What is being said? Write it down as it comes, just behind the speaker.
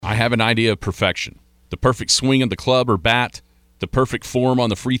I have an idea of perfection. The perfect swing of the club or bat, the perfect form on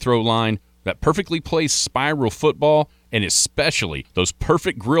the free throw line, that perfectly placed spiral football, and especially those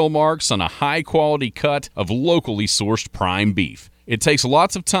perfect grill marks on a high-quality cut of locally sourced prime beef. It takes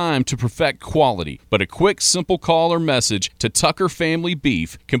lots of time to perfect quality, but a quick, simple call or message to Tucker Family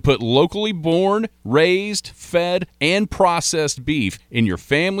Beef can put locally born, raised, fed, and processed beef in your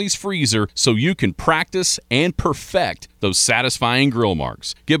family's freezer so you can practice and perfect those satisfying grill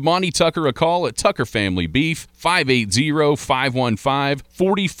marks. Give Monty Tucker a call at Tucker Family Beef,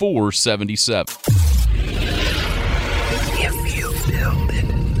 580-515-4477. If you build it,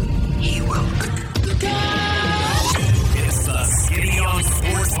 he will. It's the Skinny on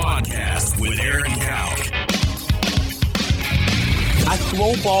Sports Podcast with Aaron Cow. I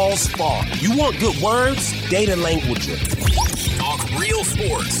throw balls far. You want good words? Data languager. Talk real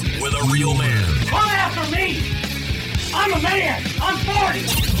sports with a real man. Come after me! I'm a man! I'm 40!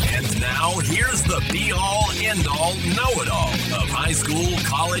 And now, here's the be-all, end-all, know-it-all of high school,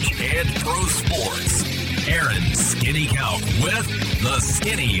 college, and pro sports. Aaron Skinny Cow with the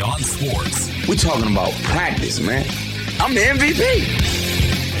Skinny on Sports. We're talking about practice, man. I'm the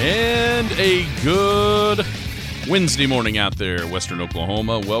MVP. And a good Wednesday morning out there, Western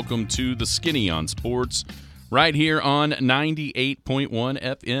Oklahoma. Welcome to the Skinny on Sports, right here on 98.1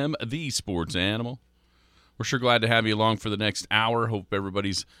 FM, the Sports Animal. We're sure glad to have you along for the next hour. Hope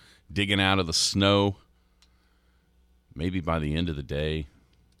everybody's digging out of the snow. Maybe by the end of the day,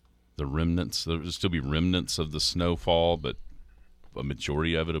 there'll still be remnants of the snowfall, but a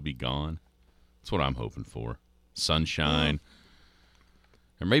majority of it will be gone. That's what I'm hoping for. Sunshine.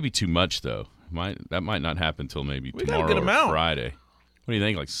 There may be too much, though. That might not happen until maybe tomorrow or Friday. What do you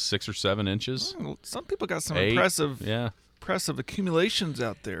think, like 6 or 7 inches? Well, some people got some 8? impressive accumulations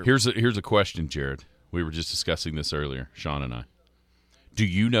out there. Here's a question, Jared. We were just discussing this earlier, Sean and I. Do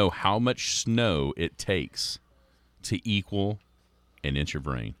you know how much snow it takes to equal an inch of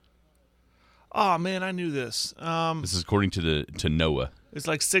rain? Oh, man, I knew this. This is according to NOAA. It's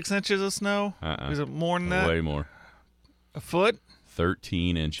like 6 inches of snow? Is it more than that? Way more. A foot?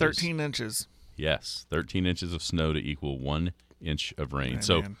 13 inches. 13 inches. Yes, 13 inches of snow to equal 1 inch of rain. Man,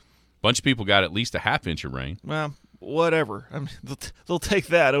 so a bunch of people got at least a half inch of rain. Well, whatever. I mean, they'll take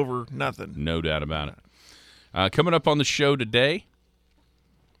that over nothing. No doubt about it. Coming up on the show today,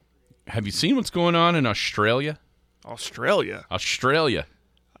 have you seen what's going on in Australia? Australia?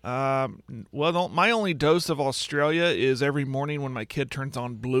 Well, my only dose of Australia is every morning when my kid turns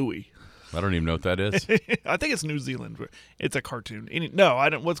on Bluey. I don't even know what that is. I think it's New Zealand. It's a cartoon. No, I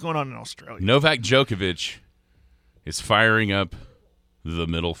don't. What's going on in Australia? Novak Djokovic is firing up the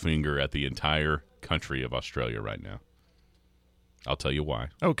middle finger at the entire country of Australia right now. I'll tell you why.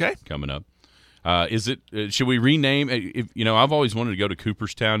 Okay. Coming up. Should we rename? I've always wanted to go to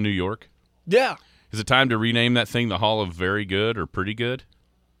Cooperstown, New York. Yeah. Is it time to rename that thing the Hall of Very Good or Pretty Good?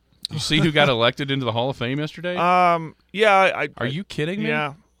 Did you see who got elected into the Hall of Fame yesterday? Yeah. Are you kidding me?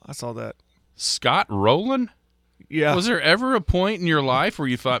 Yeah, I saw that. Scott Rowland? Yeah. Was there ever a point in your life where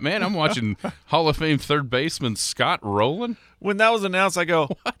you thought, man, I'm watching Hall of Fame third baseman Scott Rowland? When that was announced, I go,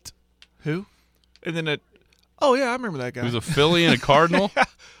 what? Who? And then oh, yeah, I remember that guy. He was a Philly and a Cardinal?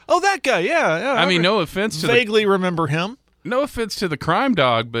 Oh, that guy, yeah. I mean, no offense to vaguely remember him. No offense to the crime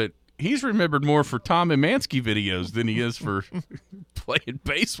dog, but he's remembered more for Tom Emanski videos than he is for playing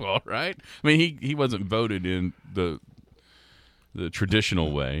baseball, right? I mean, he wasn't voted in the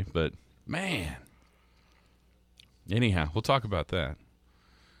traditional way, but man. Anyhow, we'll talk about that.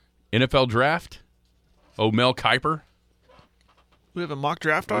 NFL draft. Oh, Mel Kiper. We have a mock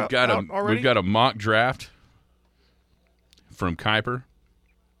draft already? We've got a mock draft from Kiper.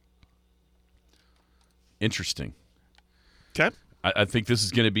 Interesting. Okay. I think this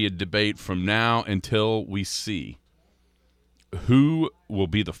is going to be a debate from now until we see who will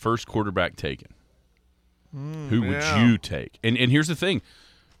be the first quarterback taken. Who would you take? And here's the thing.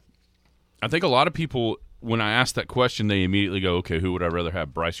 I think a lot of people, when I ask that question, they immediately go, okay, who would I rather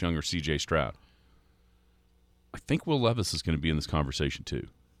have, Bryce Young or C.J. Stroud? I think Will Levis is going to be in this conversation too.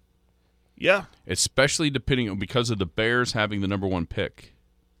 Yeah. Especially because of the Bears having the number 1 pick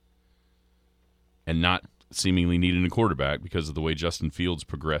and not seemingly needing a quarterback because of the way Justin Fields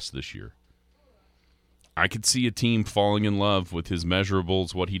progressed this year. I could see a team falling in love with his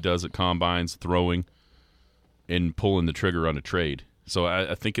measurables, what he does at combines, throwing, and pulling the trigger on a trade. So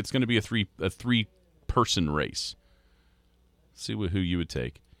I think it's going to be a three-person race. See who you would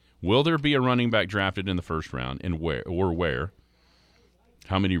take. Will there be a running back drafted in the first round, and where?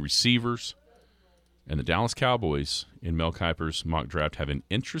 How many receivers? And the Dallas Cowboys in Mel Kiper's mock draft have an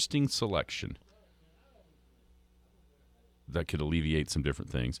interesting selection. that could alleviate some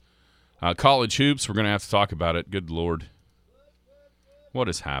different things. College hoops, we're going to have to talk about it. Good Lord. What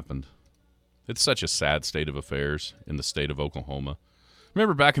has happened? It's such a sad state of affairs in the state of Oklahoma.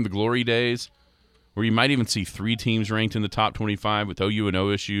 Remember back in the glory days where you might even see 3 teams ranked in the top 25 with OU and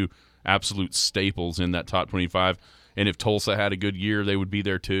OSU absolute staples in that top 25. And if Tulsa had a good year, they would be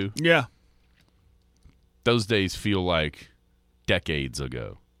there too. Yeah. Those days feel like decades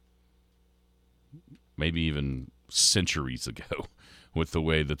ago. Maybe even centuries ago with the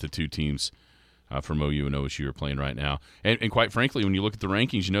way that the 2 teams from OU and OSU are playing right now. And quite frankly, when you look at the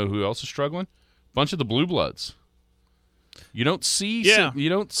rankings, you know who else is struggling? A bunch of the Blue Bloods. You don't see you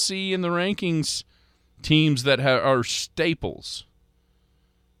don't see in the rankings teams that are staples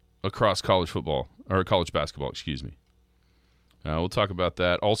across college football or college basketball, excuse me. We'll talk about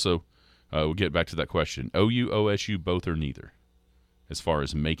that. Also, we'll get back to that question. OU, OSU, both or neither as far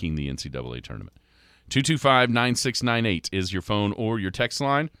as making the NCAA tournament. 225-9698 is your phone or your text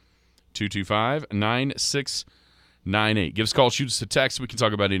line. 225-9698. Give us a call, shoot us a text. We can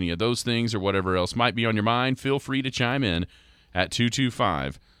talk about any of those things or whatever else might be on your mind. Feel free to chime in at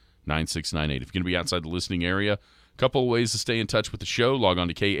 225-9698. If you're going to be outside the listening area, a couple of ways to stay in touch with the show. Log on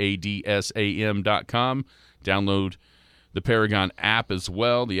to kadsam.com. Download the Paragon app as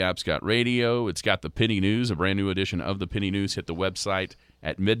well. The app's got radio. It's got the Penny News, a brand new edition of the Penny News. Hit the website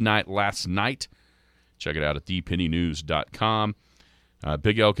at midnight last night. Check it out at thepennynews.com.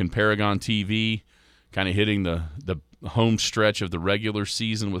 Big Elk and Paragon TV kind of hitting the home stretch of the regular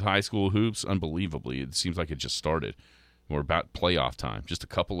season with high school hoops. Unbelievably, it seems like it just started. We're about playoff time, just a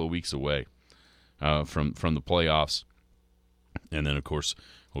couple of weeks away from the playoffs. And then, of course,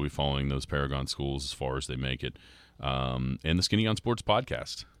 we'll be following those Paragon schools as far as they make it. And the Skinny on Sports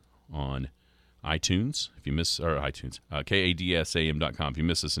podcast on iTunes. If you miss, or iTunes, kadsam.com. If you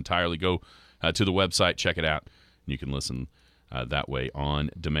miss this entirely, go to the website, check it out. You can listen that way on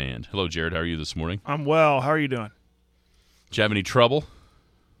demand. Hello, Jared. How are you this morning? I'm well. How are you doing? Did you have any trouble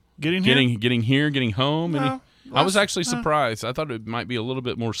Getting here? getting home? No, I was actually surprised. I thought it might be a little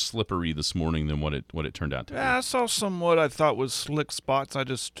bit more slippery this morning than what it turned out to be. Yeah, I saw some what I thought was slick spots. I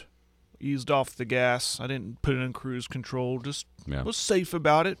just eased off the gas. I didn't put it in cruise control. Just was safe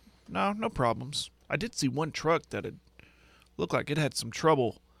about it. No problems. I did see one truck that had looked like it had some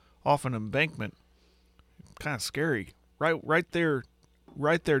trouble off an embankment. Kind of scary. Right there,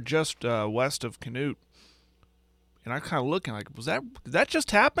 just west of Canute. And I kind of looking like, did that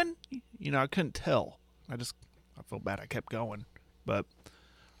just happen? I couldn't tell. I felt bad. I kept going, but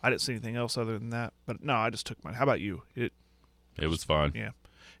I didn't see anything else other than that. But no, I just took mine. How about you? It was fine. Yeah.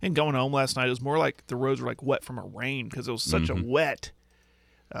 And going home last night, it was more like the roads were like wet from a rain because it was such a wet,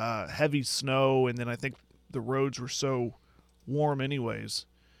 heavy snow. And then I think the roads were so warm anyways.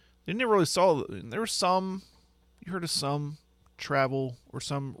 You never really saw, there were some, you heard of some travel or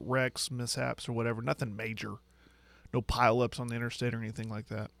some wrecks, mishaps or whatever. Nothing major. No pileups on the interstate or anything like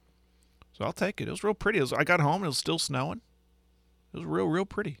that. So I'll take it. It was real pretty. I got home and it was still snowing. It was real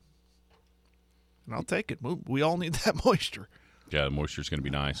pretty. And I'll take it. We all need that moisture. Yeah, the moisture's going to be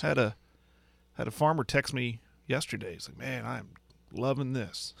nice. Had a farmer text me yesterday. He's like, man, I'm loving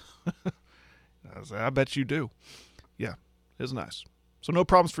this. I was like, I bet you do. Yeah, it was nice. So no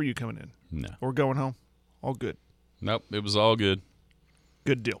problems for you coming in. No. Or going home. All good. Nope, it was all good.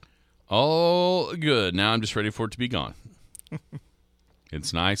 Good deal. All good. Now I'm just ready for it to be gone.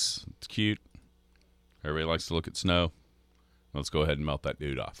 It's nice. It's cute. Everybody likes to look at snow. Let's go ahead and melt that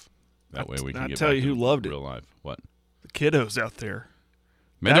dude off. That way we can get back to real life. What? The kiddos out there.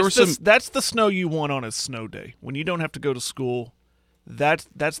 Man, that's the snow you want on a snow day. When you don't have to go to school,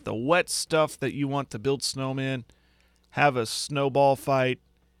 that's the wet stuff that you want to build snowmen, have a snowball fight,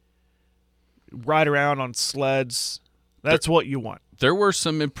 ride around on sleds. That's what you want. There were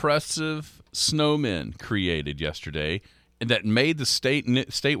some impressive snowmen created yesterday that made the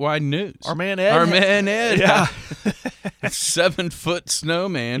statewide news. Our man Ed. Yeah. 7-foot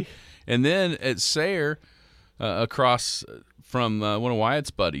snowman. And then at Sayre, across from one of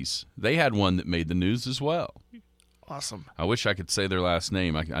Wyatt's buddies, they had one that made the news as well. Awesome. I wish I could say their last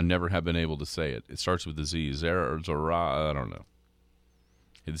name. I never have been able to say it. It starts with a Z. Zara or Zara, I don't know.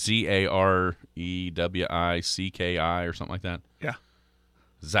 It's Zarewicki or something like that. Yeah.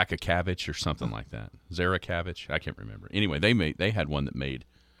 Zakakavich or something like that. Zarakavich, I can't remember. Anyway, they had one that made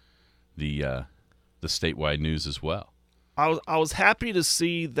the statewide news as well. I was happy to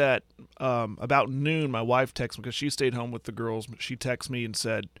see that about noon my wife texted me because she stayed home with the girls. She texted me and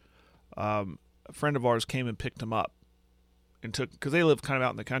said a friend of ours came and picked him up and took, because they live kind of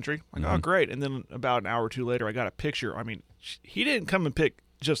out in the country. I'm like, oh, great. And then about an hour or two later, I got a picture. I mean, he didn't come and pick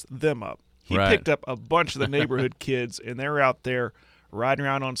just them up. He picked up a bunch of the neighborhood kids, and they were out there riding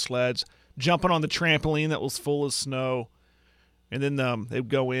around on sleds, jumping on the trampoline that was full of snow, and then they'd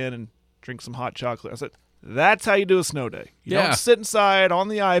go in and drink some hot chocolate. I said, that's how you do a snow day. You don't sit inside on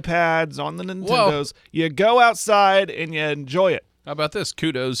the iPads, on the Nintendos. You go outside and you enjoy it. How about this?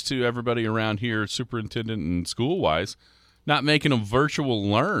 Kudos to everybody around here, superintendent and school-wise, not making them virtual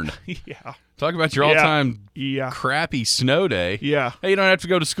learn. Yeah. Talk about your all-time crappy snow day. Yeah. Hey, you don't have to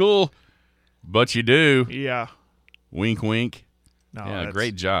go to school, but you do. Yeah. Wink, wink. No, yeah,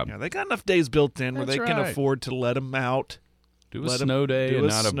 great job. Yeah, they got enough days built in where they can afford to let them out. Do a snow day and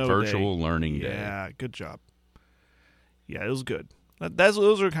not a virtual learning day. Yeah, good job. Yeah, it was good.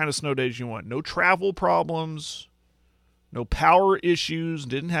 Those are the kind of snow days you want. No travel problems, no power issues.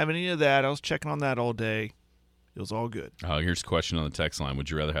 Didn't have any of that. I was checking on that all day. It was all good. Here's a question on the text line. Would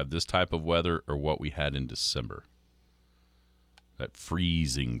you rather have this type of weather or what we had in December? That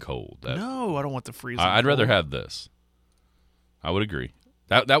freezing cold. No, I don't want the freezing I'd cold. rather have this. I would agree.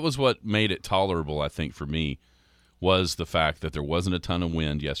 That was what made it tolerable, I think, for me, was the fact that there wasn't a ton of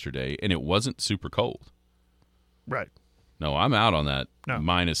wind yesterday, and it wasn't super cold. Right. No, I'm out on that No.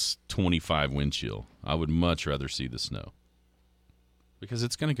 minus 25 wind chill. I would much rather see the snow because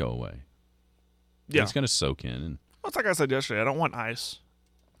it's going to go away. Yeah. It's going to soak in. And Well, it's like I said yesterday. I don't want ice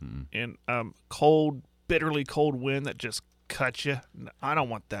and cold, bitterly cold wind that just cuts you. I don't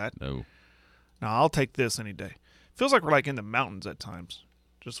want that. no. No, I'll take this any day. Feels like we're like in the mountains at times,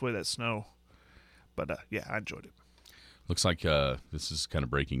 just the way that snow. But, yeah, I enjoyed it. Looks like this is kind of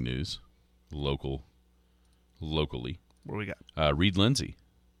breaking news locally. What do we got? Reed Lindsay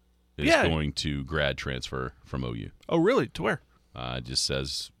is going to grad transfer from OU. Oh, really? To where? It just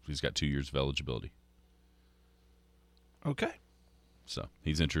says he's got 2 years of eligibility. Okay. So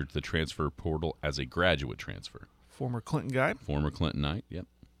he's entered the transfer portal as a graduate transfer. Former Clinton guy? Former Clintonite, yep.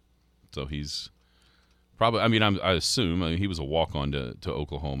 So he's probably, I assume he was a walk-on to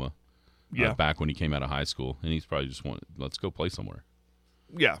Oklahoma back when he came out of high school, and he's probably just wanted, let's go play somewhere.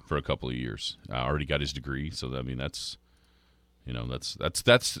 Yeah. For a couple of years. Already got his degree, so that's a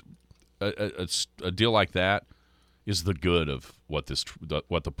deal like that is the good of what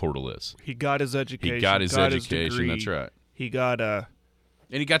the portal is. He got his education. He got his education. His degree. That's right. He got and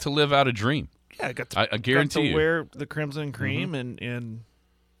he got to live out a dream. Yeah, I guarantee got to wear the crimson cream and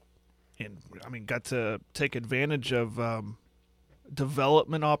got to take advantage of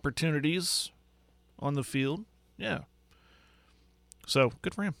development opportunities on the field. Yeah. So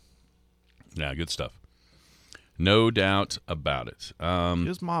good for him. Yeah, good stuff. No doubt about it.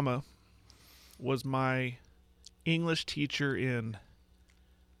 His mama was my English teacher in,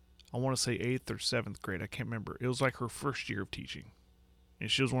 I want to say 8th or 7th grade. I can't remember. It was like her first year of teaching. And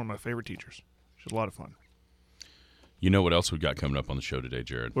she was one of my favorite teachers. She was a lot of fun. You know what else we got coming up on the show today,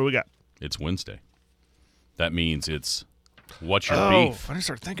 Jared? What do we got? It's Wednesday. That means it's what's your beef? I didn't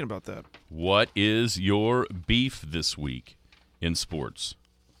start thinking about that. What is your beef this week in sports?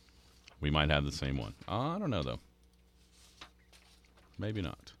 We might have the same one. I don't know, though. Maybe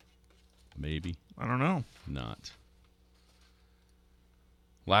not. Maybe I don't know. not.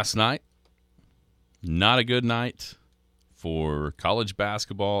 Last night, not a good night for college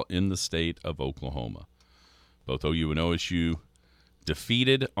basketball in the state of Oklahoma. Both OU and OSU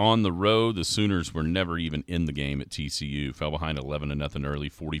defeated on the road. The Sooners were never even in the game at TCU. Fell behind 11-0 early,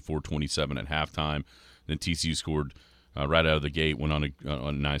 44-27 at halftime. Then TCU scored right out of the gate, went on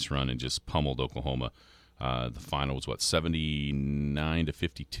a nice run and just pummeled Oklahoma. The final was,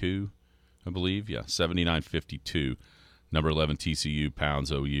 79-52, I believe? Yeah, 79-52. Number 11 TCU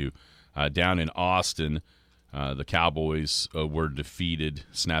pounds OU. Down in Austin, the Cowboys were defeated,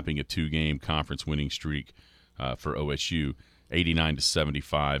 snapping a 2-game conference winning streak for OSU,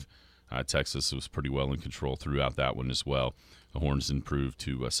 89-75. Texas was pretty well in control throughout that one as well. The Horns improved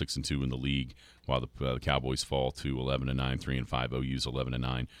to 6-2 in the league, while the Cowboys fall to 11-9, 3-5. OU's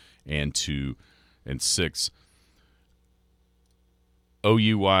 11-9 and 2-6.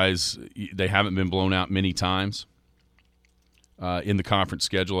 OU-wise, they haven't been blown out many times in the conference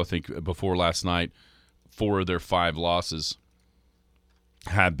schedule. I think before last night, 4 of their 5 losses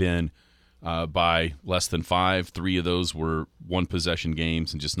have been by less than 5. 3 of those were one-possession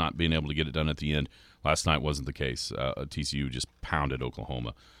games and just not being able to get it done at the end. Last night wasn't the case. TCU just pounded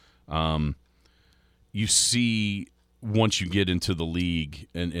Oklahoma. You see, once you get into the league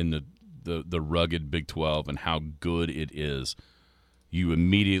and in the rugged Big 12 and how good it is, you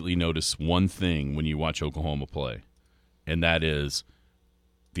immediately notice one thing when you watch Oklahoma play, and that is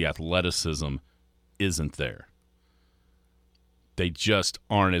the athleticism isn't there. They just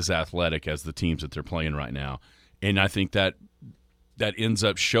aren't as athletic as the teams that they're playing right now. And I think that that ends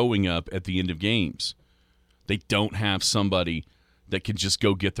up showing up at the end of games. They don't have somebody that can just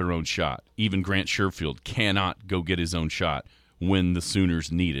go get their own shot. Even Grant Sherfield cannot go get his own shot when the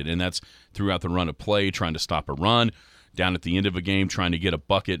Sooners need it. And that's throughout the run of play, trying to stop a run, down at the end of a game, trying to get a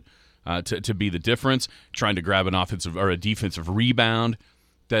bucket to be the difference, trying to grab an offensive or a defensive rebound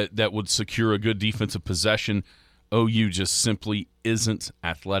that would secure a good defensive possession. OU just simply isn't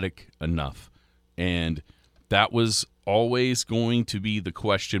athletic enough. And that was always going to be the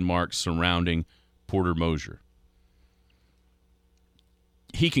question mark surrounding Porter Moser.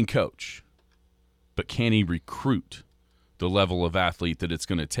 He can coach, but can he recruit the level of athlete that it's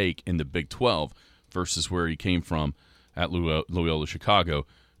going to take in the Big 12 versus where he came from at Loyola Chicago?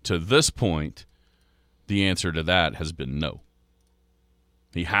 To this point, the answer to that has been no.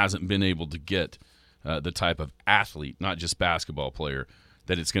 He hasn't been able to get the type of athlete, not just basketball player,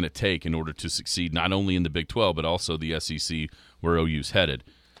 that it's going to take in order to succeed not only in the Big 12 but also the SEC where OU's headed.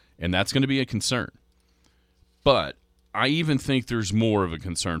 And that's going to be a concern. But I even think there's more of a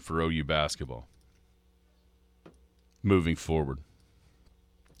concern for OU basketball moving forward.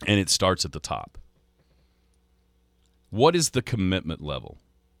 And it starts at the top. What is the commitment level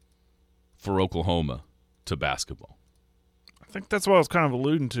for Oklahoma to basketball? I think that's what I was kind of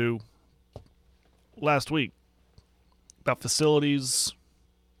alluding to last week about facilities,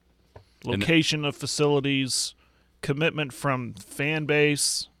 location of facilities, commitment from fan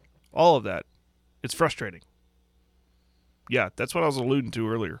base, all of that. It's frustrating. Yeah, that's what I was alluding to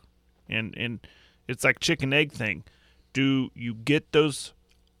earlier. And it's like chicken egg thing. Do you get those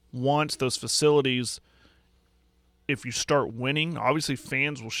wants, those facilities if you start winning? Obviously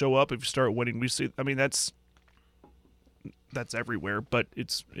fans will show up if you start winning. We see, I mean, that's everywhere, but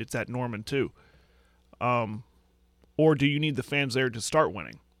it's at Norman too. Or do you need the fans there to start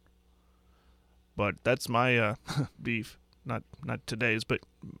winning? But that's my beef, not today's, but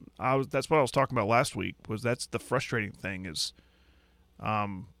that's what I was talking about last week. That's the frustrating thing is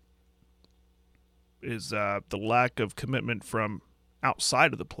the lack of commitment from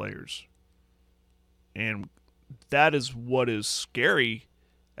outside of the players, and that is what is scary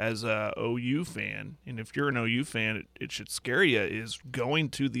as a OU fan. And if you're an OU fan, it should scare you. Is going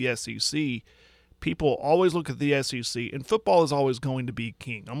to the SEC. People always look at the SEC, and football is always going to be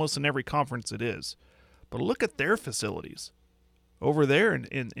king. Almost in every conference it is. But look at their facilities over there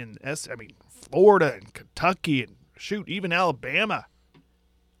in Florida and Kentucky and even Alabama.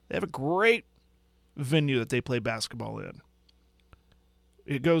 They have a great venue that they play basketball in.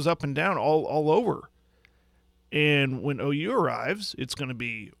 It goes up and down all over. And when OU arrives, they're going to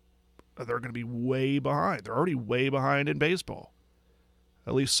be way behind. They're already way behind in baseball.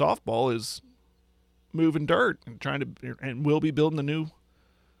 At least softball is moving dirt and will be building a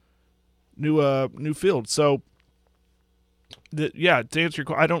new field. So, to answer your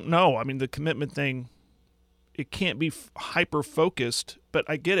question, I don't know. I mean, the commitment thing, it can't be hyper focused, but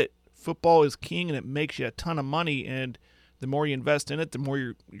I get it. Football is king, and it makes you a ton of money. And the more you invest in it, the more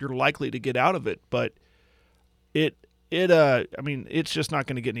you're likely to get out of it. But it's just not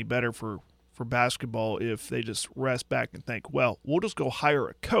going to get any better for basketball if they just rest back and think, well, we'll just go hire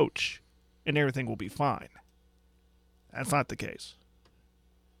a coach and everything will be fine. That's not the case.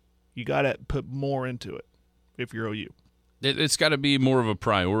 You got to put more into it if you're OU. It's got to be more of a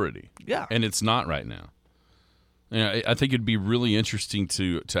priority. Yeah. And it's not right now. I think it'd be really interesting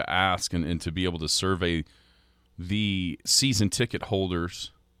to ask and to be able to survey the season ticket holders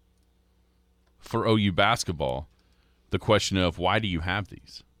for OU basketball the question of why do you have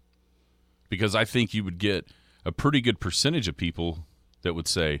these? Because I think you would get a pretty good percentage of people that would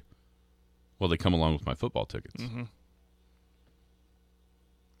say, well, they come along with my football tickets. Mm-hmm.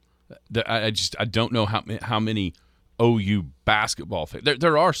 I don't know how many OU basketball fans.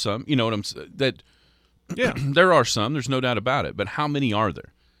 There are some, you know what I'm saying? Yeah, there are some. There's no doubt about it. But how many are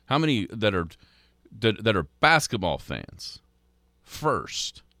there? How many that are basketball fans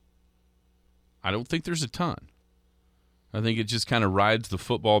first? I don't think there's a ton. I think it just kind of rides the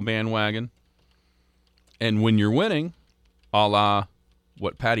football bandwagon. And when you're winning, a la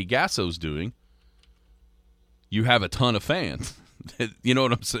what Patty Gasso's doing, you have a ton of fans. You know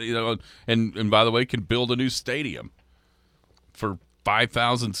what I'm saying? You know, and by the way, can build a new stadium for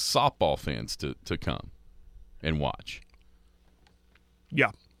 5,000 softball fans to come and watch.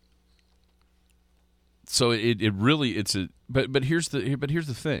 Yeah. So it really but here's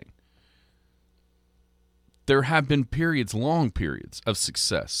the thing. There have been long periods of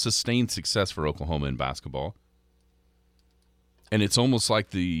success, sustained success for Oklahoma in basketball. And it's almost like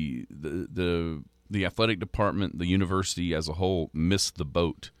the athletic department, the university as a whole, missed the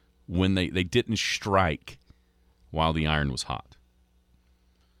boat when they didn't strike while the iron was hot.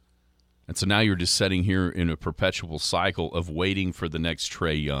 And so now you're just sitting here in a perpetual cycle of waiting for the next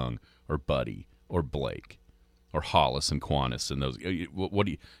Trae Young or Buddy or Blake or Hollis and Quantis and those. What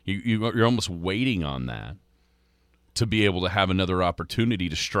do you're almost waiting on that to be able to have another opportunity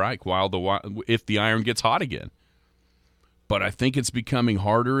to strike if the iron gets hot again. But I think it's becoming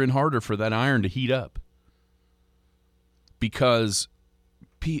harder and harder for that iron to heat up because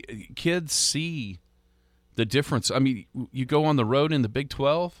kids see the difference. I mean, you go on the road in the Big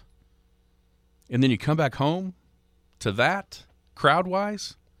 12, and then you come back home to that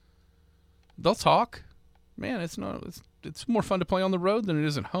crowd-wise, they'll talk. Man, it's more fun to play on the road than it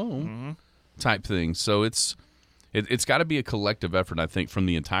is at home, type thing. So it's got to be a collective effort, I think, from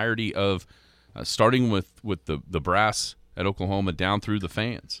the entirety of starting with the brass at Oklahoma down through the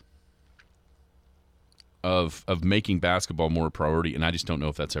fans of making basketball more a priority, and I just don't know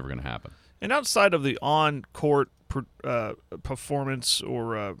if that's ever going to happen. And outside of the on-court performance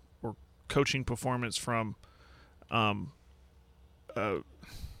or coaching performance from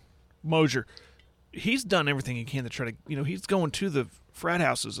Mosier, he's done everything he can to try to, he's going to the frat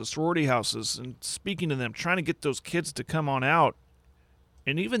houses, the sorority houses, and speaking to them, trying to get those kids to come on out.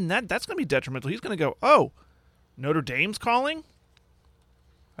 And even that's going to be detrimental. He's going to go, oh, Notre Dame's calling?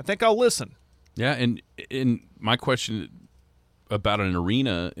 I think I'll listen. Yeah, and my question about an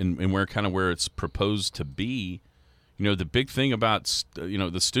arena and where it's proposed to be, the big thing about,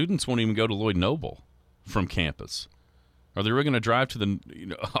 the students won't even go to Lloyd Noble from campus. Are they really going to drive to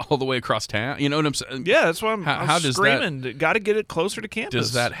the all the way across town? You know what I'm saying? Yeah, that's why I'm does screaming. Got to get it closer to campus.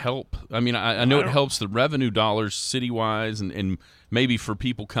 Does that help? I mean, I know it helps the revenue dollars city-wise, and maybe for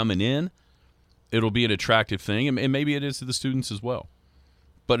people coming in, it'll be an attractive thing, and maybe it is to the students as well.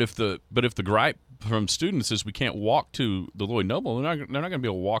 But if the gripe from students is we can't walk to the Lloyd Noble, they're not going to be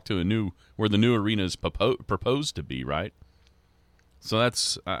able to walk to where the new arena is proposed to be, right? So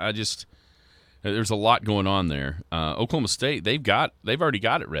that's there's a lot going on there. Oklahoma State, they've already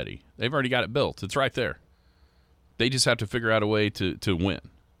got it ready. They've already got it built. It's right there. They just have to figure out a way to win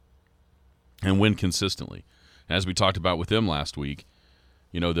and win consistently. As we talked about with them last week,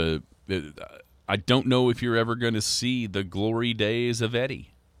 I don't know if you're ever going to see the glory days of Eddie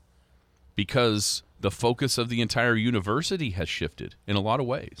because the focus of the entire university has shifted in a lot of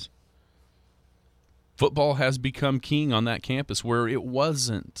ways. Football has become king on that campus where it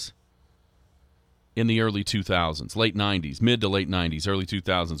wasn't in the early 2000s, late 90s, mid to late 90s, early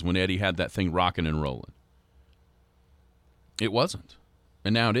 2000s, when Eddie had that thing rocking and rolling. It wasn't,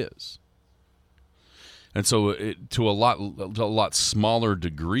 and now it is. And so to a lot smaller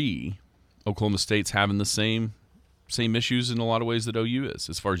degree, Oklahoma State's having the same issues in a lot of ways that OU is,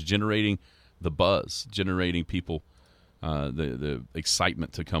 as far as generating the buzz, generating people, the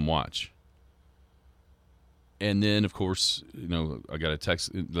excitement to come watch. And then, of course, I got a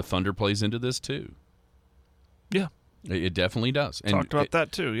text. The Thunder plays into this too. Yeah, it definitely does. And talked about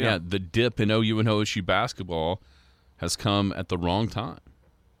that too. Yeah, the dip in OU and OSU basketball has come at the wrong time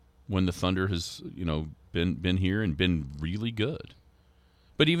when the Thunder has been here and been really good.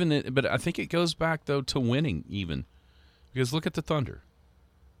 But I think it goes back though to winning even, because look at the Thunder.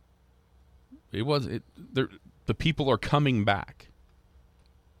 The people are coming back.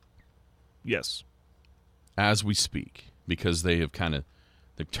 Yes. As we speak, because they've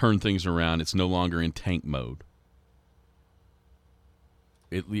turned things around. It's no longer in tank mode.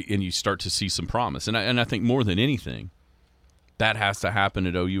 And you start to see some promise. And I think more than anything, that has to happen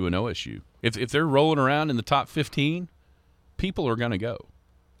at OU and OSU. If they're rolling around in the top 15, people are going to go.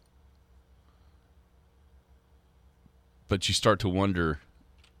 But you start to wonder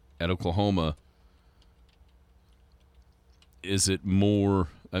at Oklahoma, is it more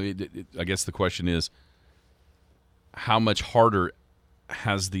 – I guess the question is, how much harder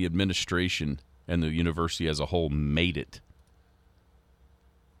has the administration and the university as a whole made it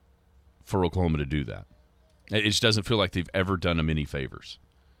for Oklahoma to do that? It just doesn't feel like they've ever done them any favors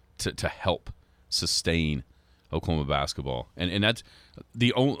to help sustain Oklahoma basketball. And that's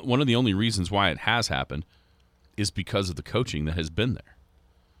one of the only reasons why it has happened is because of the coaching that has been there.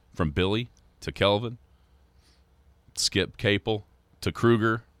 From Billy to Kelvin, Skip Capel to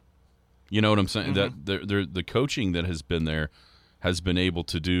Kruger. You know what I'm saying? Mm-hmm. That the coaching that has been there has been able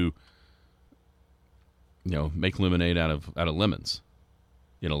to do, make lemonade out of lemons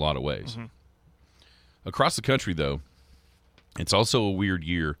in a lot of ways. Mm-hmm. Across the country, though, it's also a weird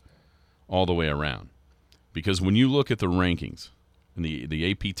year all the way around, because when you look at the rankings in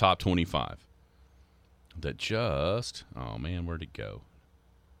the AP Top 25, where'd it go?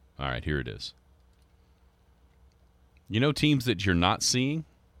 All right, here it is. Teams that you're not seeing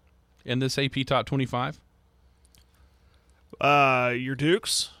in this AP Top 25? Your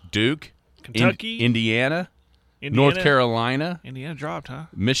Dukes? Duke, Kentucky, Indiana, North Carolina. Indiana dropped, huh?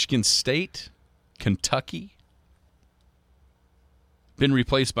 Michigan State, Kentucky. Been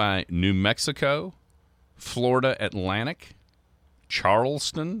replaced by New Mexico, Florida Atlantic,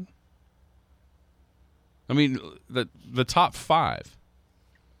 Charleston. I mean, the top 5.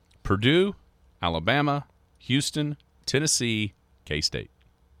 Purdue, Alabama, Houston, Tennessee, K-State.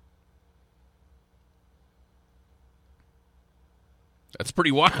 That's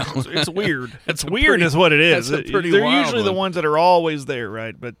pretty wild. It's weird. It's weird is what it is. That's a pretty They're wild usually the one. ones that are always there,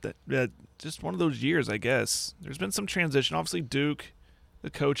 right? But just one of those years, I guess. There's been some transition. Obviously, Duke,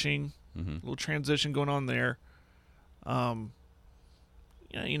 the coaching, a little transition going on there. Yeah,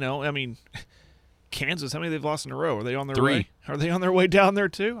 you know, I mean, Kansas, how many they've lost in a row? Are they on their 3. way? Are they on their way down there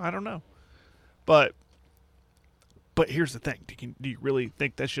too? I don't know. But here's the thing: do you really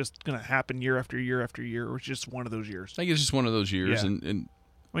think that's just going to happen year after year after year, or it's just one of those years? I think it's just one of those years, Yeah. and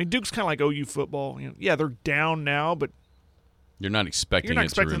I mean, Duke's kind of like OU football. You know, yeah, they're down now, but you're not expecting you're not it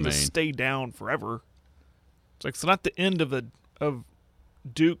expecting to them remain. to stay down forever. It's like it's not the end of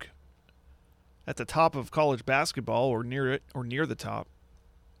Duke at the top of college basketball or near it or near the top.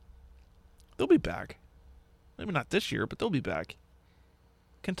 They'll be back. Maybe not this year, but they'll be back.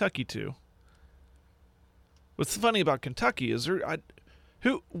 Kentucky too. What's funny about Kentucky is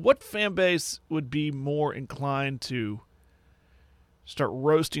what fan base would be more inclined to start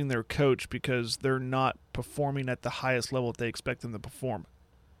roasting their coach because they're not performing at the highest level that they expect them to perform?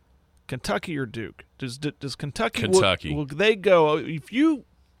 Kentucky or Duke? Does Kentucky? Kentucky. Will they go, if you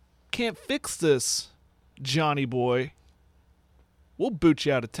can't fix this, Johnny boy, we'll boot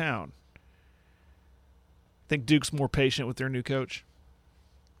you out of town? Think Duke's more patient with their new coach?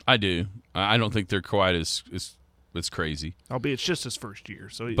 I do. I don't think they're quite as crazy. Albeit it's just his first year.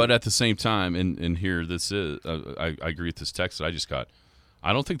 But at the same time, and here this is, I agree with this text that I just got.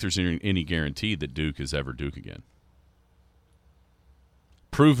 I don't think there's any guarantee that Duke is ever Duke again.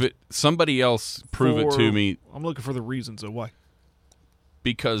 Prove it. Somebody else prove it to me. I'm looking for the reasons of why.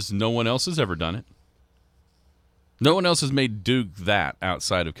 Because no one else has ever done it. No one else has made Duke that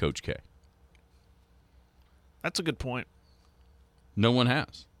outside of Coach K. That's a good point. No one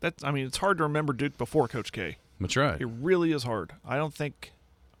has. It's hard to remember Duke before Coach K. That's right. It really is hard. I don't think.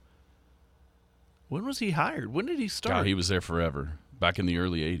 When was he hired? When did he start? God, he was there forever. Back in the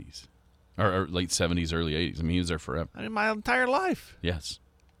early 80s. Or late 70s, early 80s. I mean, he was there forever. My entire life. Yes.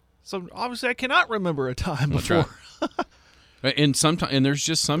 So obviously I cannot remember a time That's before. right. And there's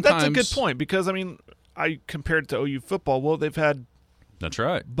just sometimes. That's a good point because, I compared it to OU football. Well, they've had That's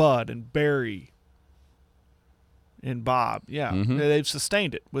right. Bud and Barry and Bob. Yeah. Mm-hmm. They've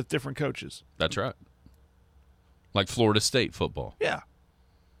sustained it with different coaches. That's right. Like Florida State football. Yeah.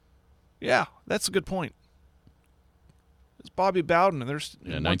 Yeah, that's a good point. It's Bobby Bowden, and once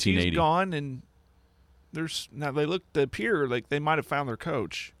 1980. he's gone, and now they appear like they might have found their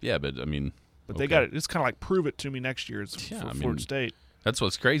coach. Yeah, but They got it. It's kind of like prove it to me next year. It's for Florida State. That's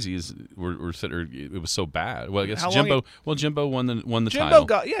what's crazy is we're sitting. It was so bad. Well, I guess How long Jimbo won the Jimbo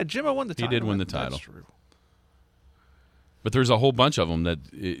title. Jimbo won the title. He did win the That's title. true. But there's a whole bunch of them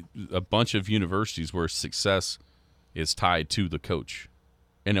a bunch of universities where success is tied to the coach,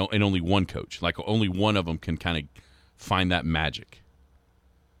 and only one coach. Like only one of them can kind of find that magic.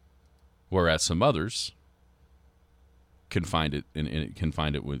 Whereas some others can find it, and it can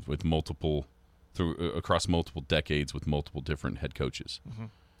find it with multiple across multiple decades with multiple different head coaches. Mm-hmm.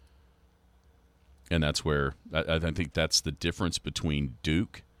 And that's where I think that's the difference between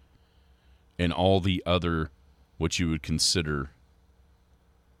Duke and all the other what you would consider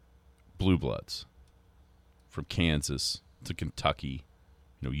blue bloods, from Kansas to Kentucky,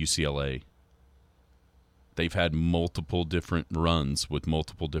 UCLA. They've had multiple different runs with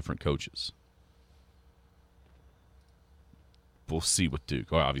multiple different coaches. We'll see with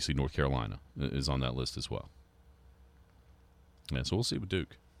Duke. Well, obviously, North Carolina is on that list as well. Yeah, so we'll see with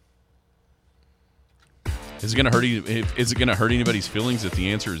Duke. Is it going to hurt? Is it going to hurt anybody's feelings if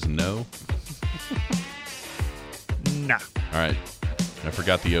the answer is no? Nah. All right. I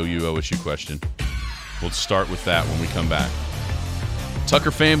forgot the OU OSU question. We'll start with that when we come back.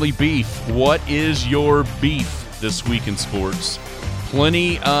 Tucker family beef. What is your beef this week in sports?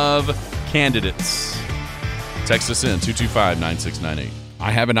 Plenty of candidates. Text us in 225-9698.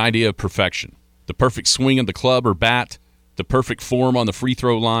 I have an idea of perfection. The perfect swing of the club or bat, the perfect form on the free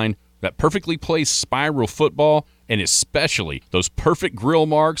throw line, that perfectly placed spiral football, and especially those perfect grill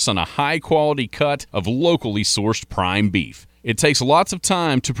marks on a high-quality cut of locally sourced prime beef. It takes lots of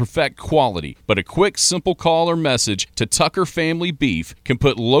time to perfect quality, but a quick, simple call or message to Tucker Family Beef can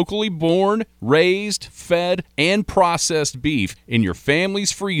put locally born, raised, fed, and processed beef in your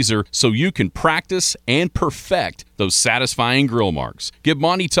family's freezer so you can practice and perfect those satisfying grill marks. Give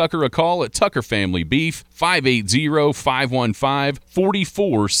Monty Tucker a call at Tucker Family Beef,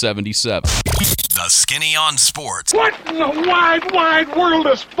 580-515-4477. The Skinny on Sports. What in the wide, wide world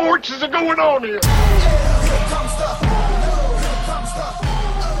of sports is going on here?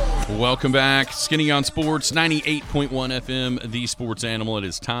 Welcome back. Skinny on Sports, 98.1 FM, the sports animal. It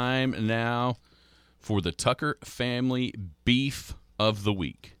is time now for the Tucker Family Beef of the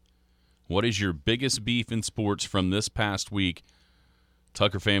Week. What is your biggest beef in sports from this past week?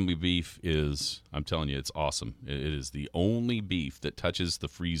 Tucker Family Beef is, I'm telling you, it's awesome. It is the only beef that touches the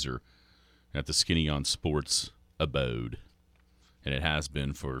freezer at the Skinny on Sports abode. And it has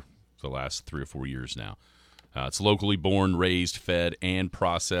been for the last 3 or 4 years now. It's locally born, raised, fed, and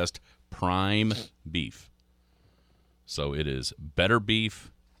processed prime beef. So it is better beef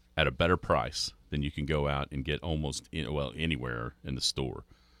at a better price than you can go out and get almost anywhere in the store.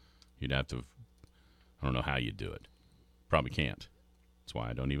 You'd have to, I don't know how you'd do it. Probably can't. That's why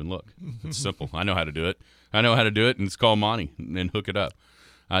I don't even look. It's simple. I know how to do it. And it's call Monty and hook it up.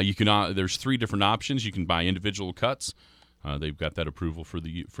 You can. There's 3 different options. You can buy individual cuts. They've got that approval through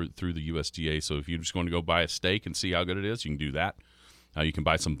the USDA. So if you're just going to go buy a steak and see how good it is, you can do that. You can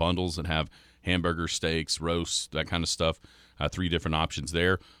buy some bundles that have hamburger, steaks, roasts, that kind of stuff. 3 different options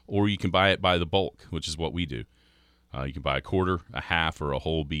there. Or you can buy it by the bulk, which is what we do. You can buy a quarter, a half, or a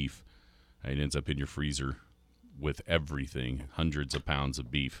whole beef. It ends up in your freezer with everything, hundreds of pounds of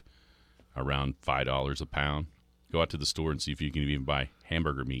beef, around $5 a pound. Go out to the store and see if you can even buy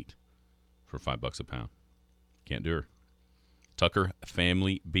hamburger meat for $5 a pound. Can't do her. Tucker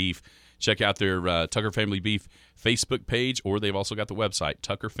Family Beef. Check out their Tucker Family Beef Facebook page, or they've also got the website,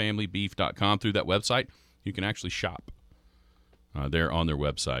 tuckerfamilybeef.com. Through that website, you can actually shop there on their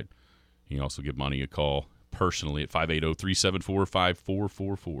website. You can also give Monty a call personally at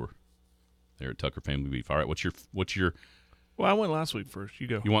 580-374-5444. There at Tucker Family Beef. All right, what's your Well, I went last week first. You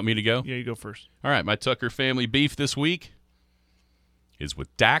go. You want me to go? Yeah, you go first. All right, my Tucker Family Beef this week is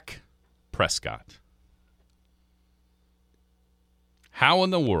with Dak Prescott. How in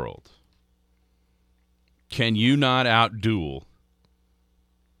the world can you not outduel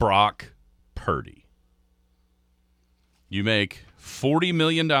Brock Purdy? You make $40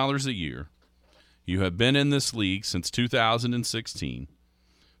 million a year. You have been in this league since 2016.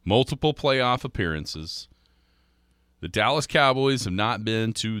 Multiple playoff appearances. The Dallas Cowboys have not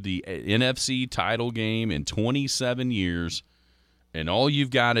been to the NFC title game in 27 years, and all you've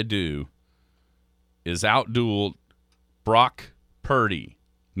got to do is outduel Brock Purdy,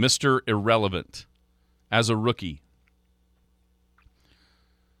 Mr. Irrelevant, as a rookie.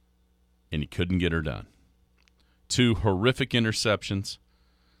 And he couldn't get her done. 2 horrific interceptions,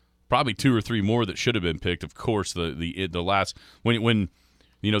 probably 2 or 3 more that should have been picked. Of course, the last when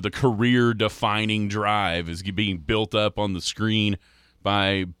you know the career-defining drive is being built up on the screen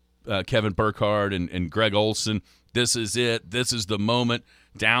by Kevin Burkhardt and Greg Olsen. This is it. This is the moment.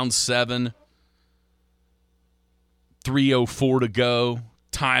 Down 7. 3:04 to go.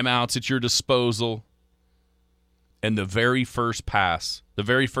 Timeouts at your disposal. And the very first pass, the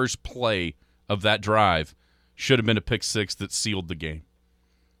very first play of that drive should have been a pick 6 that sealed the game.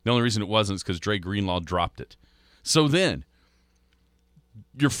 The only reason it wasn't is because Dre Greenlaw dropped it. So then,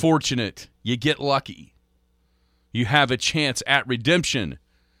 you're fortunate. You get lucky. You have a chance at redemption.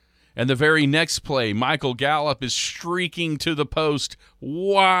 And the very next play, Michael Gallup is streaking to the post,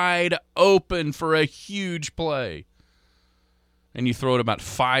 wide open for a huge play. And you throw it about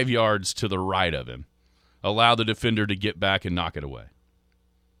 5 yards to the right of him. Allow the defender to get back and knock it away.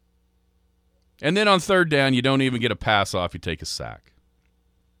 And then on 3rd down, you don't even get a pass off. You take a sack.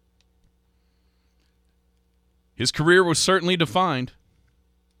 His career was certainly defined.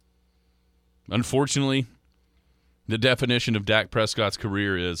 Unfortunately, the definition of Dak Prescott's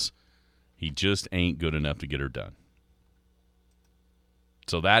career is he just ain't good enough to get her done.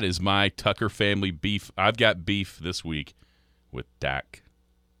 So that is my Tucker Family Beef. I've got beef this week with Dak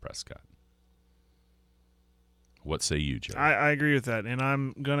Prescott. What say you, Joe? I agree with that, and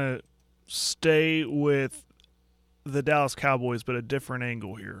I'm going to stay with the Dallas Cowboys, but a different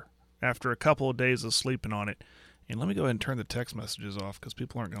angle here after a couple of days of sleeping on it. And let me go ahead and turn the text messages off because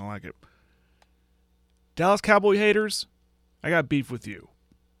people aren't going to like it. Dallas Cowboy haters, I got beef with you.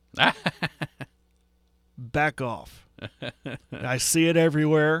 Back off. I see it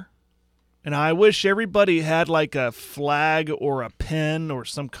everywhere. And I wish everybody had like a flag or a pen or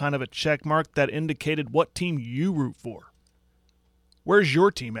some kind of a check mark that indicated what team you root for. Where's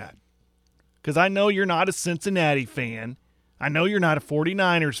your team at? Because I know you're not a Cincinnati fan. I know you're not a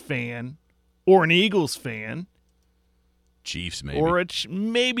 49ers fan or an Eagles fan. Chiefs, maybe. Or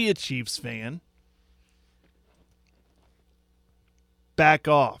maybe a Chiefs fan. Back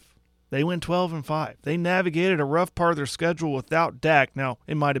off. They went 12-5. They navigated a rough part of their schedule without Dak. Now,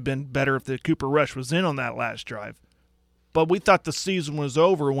 it might have been better if the Cooper Rush was in on that last drive. But we thought the season was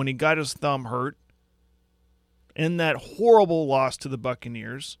over when he got his thumb hurt in that horrible loss to the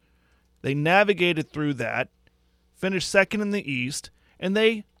Buccaneers. They navigated through that, finished second in the East, and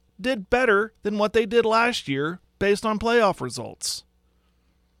they did better than what they did last year based on playoff results.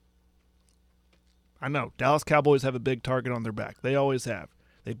 I know, Dallas Cowboys have a big target on their back. They always have.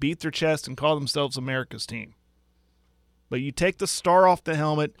 They beat their chest and call themselves America's team. But you take the star off the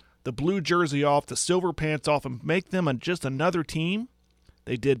helmet, the blue jersey off, the silver pants off, and make them just another team,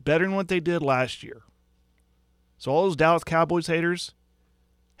 they did better than what they did last year. So all those Dallas Cowboys haters,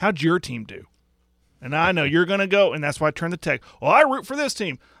 how'd your team do? And I know you're going to go, and that's why I turned the text. Well, I root for this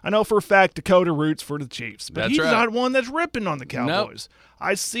team. I know for a fact Dakota roots for the Chiefs. But That's he's right. not one that's ripping on the Cowboys. Nope.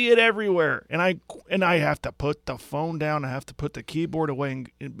 I see it everywhere. And I have to put the phone down. I have to put the keyboard away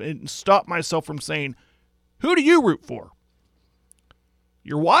and stop myself from saying, who do you root for?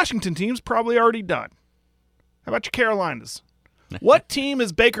 Your Washington team's probably already done. How about your Carolinas? What team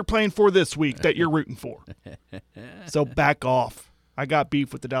is Baker playing for this week that you're rooting for? So back off. I got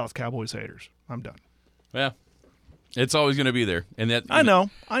beef with the Dallas Cowboys haters. I'm done. Yeah, it's always going to be there, and that I know.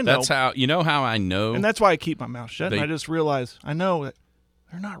 That's how how I know, and that's why I keep my mouth shut. And I just realize I know that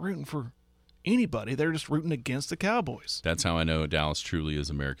they're not rooting for anybody; they're just rooting against the Cowboys. That's how I know Dallas truly is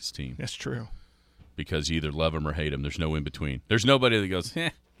America's team. That's true. Because you either love them or hate them. There's no in between. There's nobody that goes,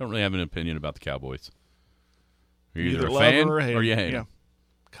 don't really have an opinion about the Cowboys. You're either a fan or you hate them.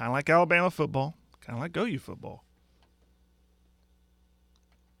 Kind of like Alabama football. Kind of like OU football.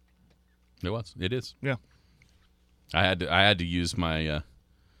 It is. Yeah. I had to use my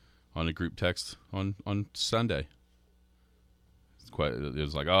on a group text on Sunday. It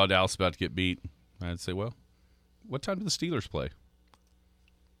was like, oh, Dallas is about to get beat. I had to say, well, what time do the Steelers play?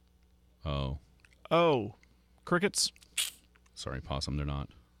 Oh, crickets. Sorry, Possum, they're not.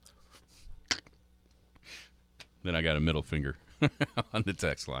 Then I got a middle finger on the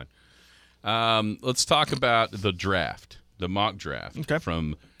text line. Let's talk about the draft. The mock draft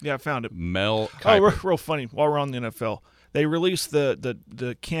from I found it. Mel Kiper. Real funny. While we're on the NFL, they released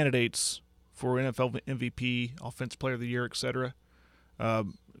the candidates for NFL MVP, Offensive Player of the Year, etc.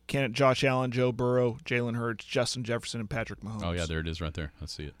 Candidate Josh Allen, Joe Burrow, Jalen Hurts, Justin Jefferson, and Patrick Mahomes. Oh yeah, there it is right there.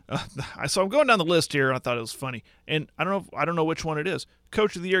 Let's see it. So I'm going down the list here, and I thought it was funny. And I don't know which one it is.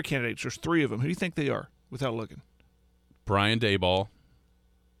 Coach of the Year candidates. There's 3 of them. Who do you think they are? Without looking. Brian Daboll.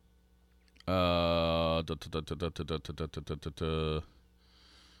 Of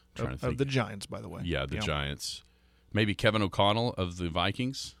the Giants, by the way. Yeah, the Giants. Maybe Kevin O'Connell of the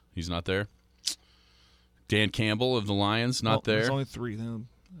Vikings. He's not there. Dan Campbell of the Lions, not there. There's only 3. They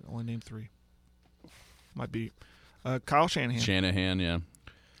only named 3. Might be Kyle Shanahan. Shanahan, yeah.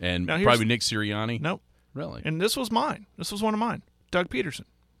 And probably Nick Sirianni. Nope. Really? And this was mine. This was one of mine. Doug Peterson.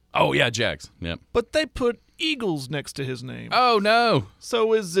 Oh, yeah, Jags. Yep. But they put Eagles next to his name. Oh, no.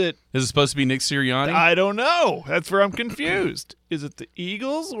 So is it supposed to be Nick Sirianni? I don't know. That's where I'm confused. Is it the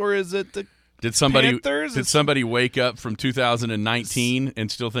Eagles or is it the Panthers? Did somebody wake up from 2019 and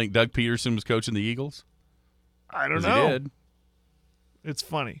still think Doug Peterson was coaching the Eagles? I don't know. He did. It's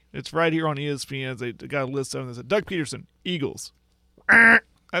funny. It's right here on ESPN. They got a list of them that said Doug Peterson, Eagles.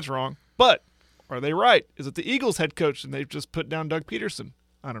 That's wrong. But are they right? Is it the Eagles head coach and they've just put down Doug Peterson?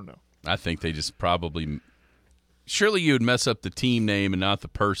 I don't know. I think they just probably – surely you would mess up the team name and not the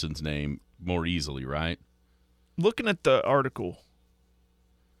person's name more easily, right? Looking at the article,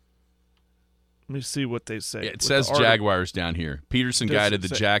 let me see what they say. Yeah, it says Jaguars down here. Peterson guided the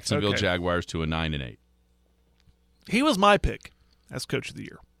Jacksonville Jaguars to a 9-8. He was my pick as coach of the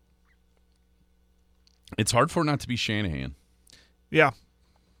year. It's hard for it not to be Shanahan. Yeah.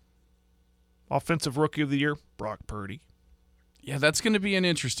 Offensive Rookie of the Year, Brock Purdy. Yeah, that's going to be an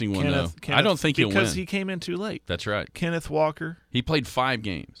interesting one, though. I don't think he'll win. Because he came in too late. That's right. Kenneth Walker. He played 5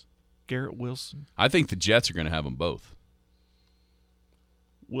 games. Garrett Wilson. I think the Jets are going to have them both.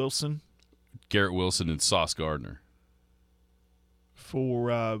 Wilson. Garrett Wilson and Sauce Gardner.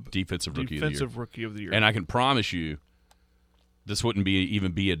 For Defensive Rookie of the Year. And I can promise you, this wouldn't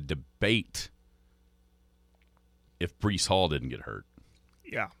even be a debate if Breece Hall didn't get hurt.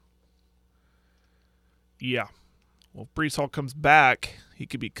 Yeah. Yeah. Well, if Breece Hall comes back, he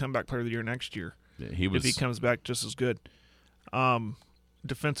could be comeback player of the year next year. Yeah, if he comes back just as good.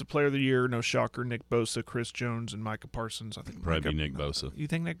 Defensive Player of the Year, no shocker, Nick Bosa, Chris Jones, and Micah Parsons. I think Probably Nick Bosa. You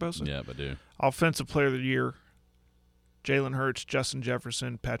think Nick Bosa? Yeah, I do. Offensive Player of the Year, Jalen Hurts, Justin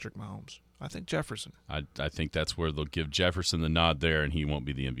Jefferson, Patrick Mahomes. I think Jefferson. I think that's where they'll give Jefferson the nod there, and he won't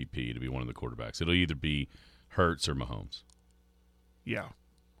be the MVP to be one of the quarterbacks. It'll either be Hurts or Mahomes. Yeah.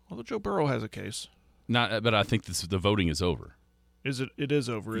 Although Joe Burrow has a case. But I think the voting is over. It is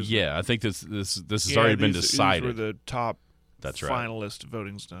over, isn't it? Yeah, I think this has already been decided. These were the top That's right. finalist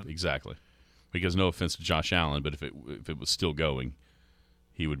voting's done. Exactly. Because no offense to Josh Allen, but if it was still going,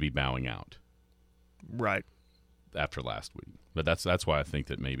 he would be bowing out. Right. After last week. But that's why I think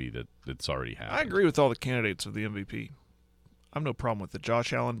that maybe that it's already happened. I agree with all the candidates of the MVP. I have no problem with it.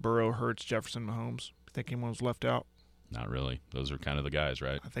 Josh Allen, Burrow, Hurts, Jefferson, Mahomes. You think anyone was left out? Not really. Those are kind of the guys,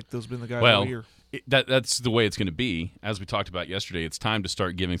 right? I think those have been the guys all year. That's the way it's going to be. As we talked about yesterday, it's time to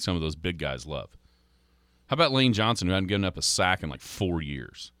start giving some of those big guys love. How about Lane Johnson, who hadn't given up a sack in like 4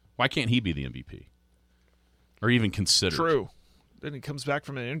 years? Why can't he be the MVP? Or even considered? True. Then he comes back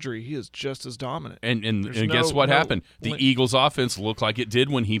from an injury. He is just as dominant. And guess what happened? The Eagles' offense looked like it did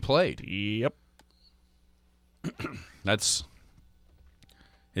when he played. Yep. It's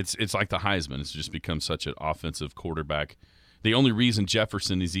like the Heisman. It's just become such an offensive quarterback. The only reason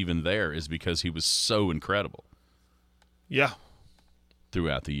Jefferson is even there is because he was so incredible. Yeah.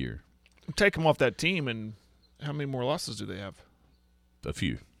 Throughout the year. Take him off that team, and how many more losses do they have? A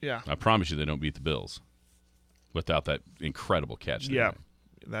few. Yeah. I promise you they don't beat the Bills without that incredible catch. Yeah,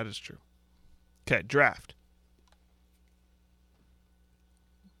 that is true. Okay, draft.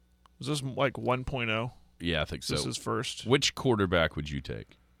 Is this like 1.0? Yeah, I think so. This is first. Which quarterback would you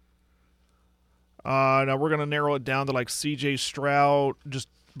take? Now we're going to narrow it down to like C.J. Stroud, just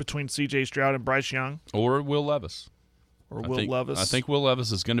between C.J. Stroud and Bryce Young. Or Will Levis. Levis. I think Will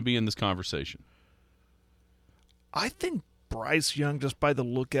Levis is going to be in this conversation. I think Bryce Young, just by the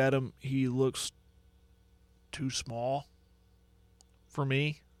look at him, he looks too small for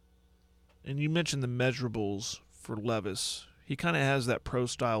me. And you mentioned the measurables for Levis. He kind of has that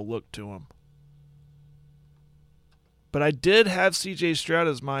pro-style look to him. But I did have C.J. Stroud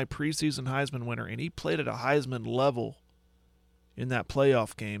as my preseason Heisman winner, and he played at a Heisman level in that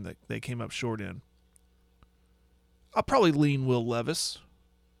playoff game that they came up short in. I'll probably lean Will Levis.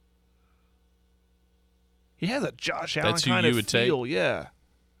 He has a Josh Allen kind of feel. Yeah.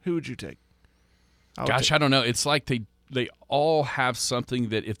 Who would you take? I don't know. It's like they all have something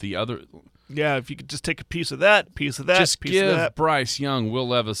that if the other... Yeah, if you could just take a piece of that, piece of that, just piece give of that. Bryce Young Will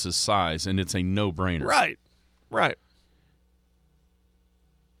Levis's size, and it's a no-brainer. Right.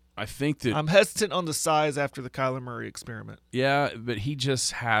 I think that I'm hesitant on the size after the Kyler Murray experiment. Yeah, but he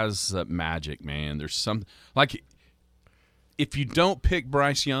just has that magic, man. There's some like if you don't pick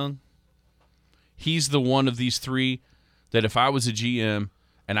Bryce Young, he's the one of these three that if I was a GM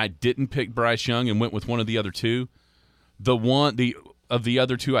and I didn't pick Bryce Young and went with one of the other two, of the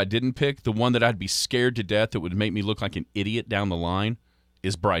other two I didn't pick, the one that I'd be scared to death that would make me look like an idiot down the line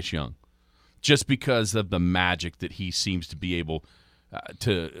is Bryce Young. Just because of the magic that he seems to be able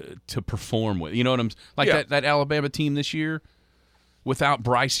to perform with. You know what I'm like? Yeah. That Alabama team this year, without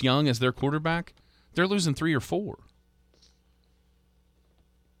Bryce Young as their quarterback, they're losing 3 or 4.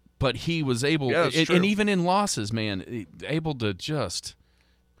 But he was able, and even in losses, man, able to just,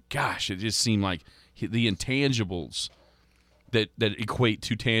 gosh, it just seemed like the intangibles that equate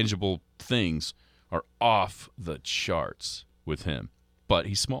to tangible things are off the charts with him. But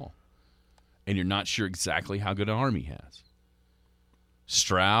he's small, and you're not sure exactly how good an arm he has.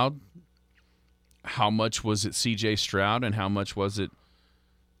 Stroud, how much was it C.J. Stroud and how much was it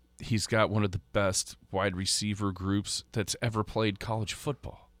he's got one of the best wide receiver groups that's ever played college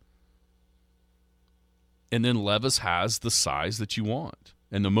football? And then Levis has the size that you want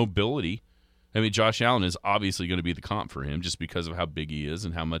and the mobility. I mean, Josh Allen is obviously going to be the comp for him just because of how big he is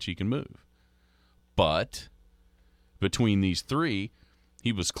and how much he can move. But between these three,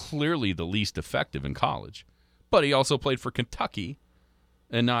 he was clearly the least effective in college. But he also played for Kentucky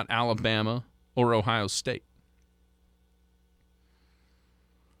and not Alabama or Ohio State.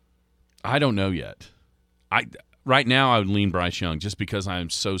 I don't know yet. Right now I would lean Bryce Young just because I am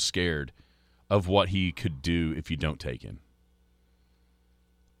so scared of what he could do if you don't take him.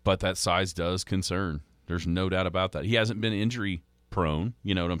 But that size does concern. There's no doubt about that. He hasn't been injury prone,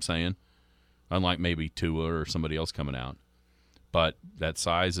 you know what I'm saying? Unlike maybe Tua or somebody else coming out. But that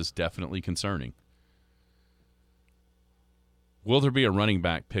size is definitely concerning. Will there be a running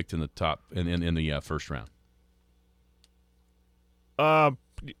back picked in the top in the first round? There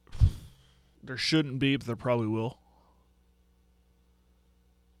shouldn't be, but there probably will.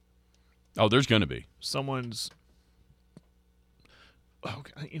 Oh, there's going to be.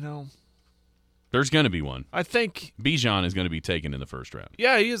 Okay, There's going to be one. I think Bijan is going to be taken in the first round.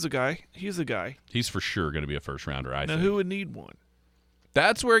 Yeah, he is a guy. He's a guy. He's for sure going to be a first rounder, I Now, think. who would need one?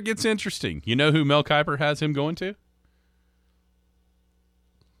 That's where it gets interesting. You know who Mel Kiper has him going to?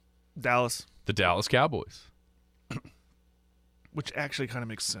 Dallas. The Dallas Cowboys. Which actually kind of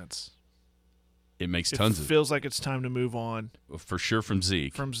makes sense. It makes It tons feels like it's time to move on for sure from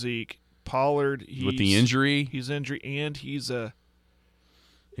Zeke. from Zeke. Pollard, With the injury, he's injured, and he's a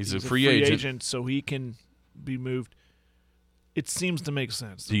free agent. so he can be moved. It seems to make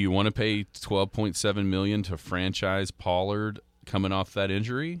sense. Do you want to pay $12.7 million to franchise Pollard coming off that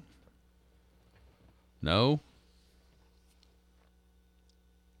injury? No.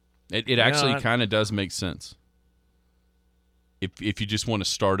 It actually kind of does make sense. If you just want to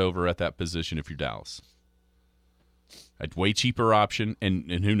start over at that position, if you're Dallas, a way cheaper option, and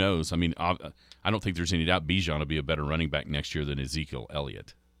who knows? I mean, I don't think there's any doubt Bijan will be a better running back next year than Ezekiel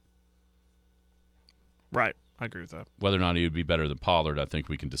Elliott. Right, I agree with that. Whether or not he would be better than Pollard, I think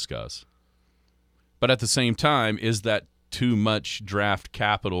we can discuss. But at the same time, is that too much draft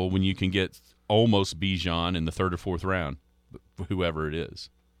capital when you can get almost Bijan in the third or fourth round, whoever it is?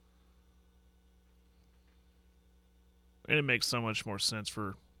 And it makes so much more sense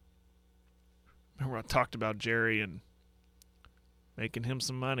for. Remember, I talked about Jerry and making him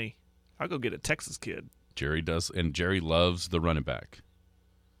some money. I'll go get a Texas kid. Jerry does, and Jerry loves the running back.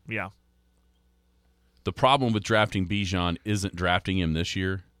 Yeah. The problem with drafting Bijan isn't drafting him this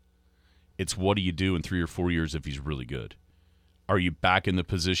year. It's what do you do in 3 or 4 years if he's really good? Are you back in the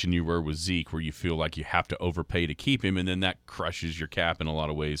position you were with Zeke where you feel like you have to overpay to keep him, and then that crushes your cap in a lot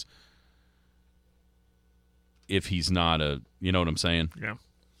of ways if he's not you know what I'm saying? Yeah.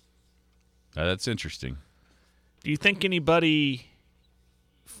 That's interesting. Do you think anybody,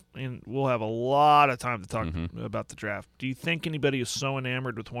 and we'll have a lot of time to talk about the draft, do you think anybody is so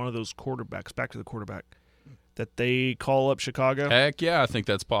enamored with one of those quarterbacks, back to the quarterback, that they call up Chicago? Heck yeah, I think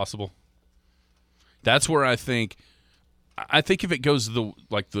that's possible. That's where I think if it goes the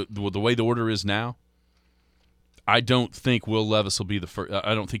way the order is now, I don't think Will Levis will be the first.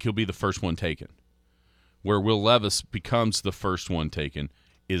 I don't think he'll be the first one taken. Where Will Levis becomes the first one taken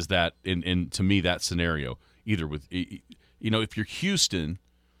is that, in to me, that scenario. Either with, if you're Houston,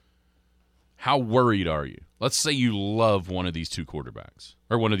 how worried are you? Let's say you love one of these two quarterbacks,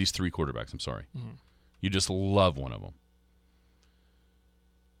 or one of these three quarterbacks, I'm sorry. Mm-hmm. You just love one of them.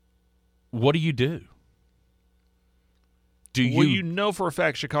 What do you do? Well, you know for a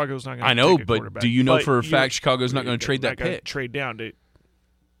fact Chicago's not going to I know, take a but quarterback. do you know for a fact Chicago's not going to trade that pick? Trade down.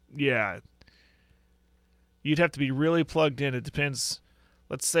 Yeah. You'd have to be really plugged in. It depends.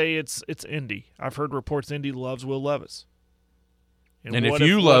 Let's say it's Indy. I've heard reports Indy loves Will Levis. And if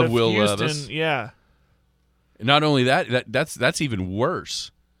you love Will Levis, yeah. Not only that's even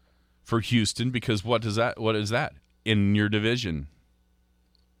worse for Houston, because what is that in your division?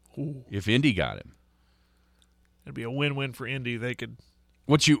 Ooh. If Indy got him, it'd be a win-win for Indy. They could.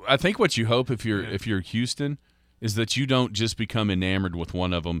 I think what you hope if you're Houston is that you don't just become enamored with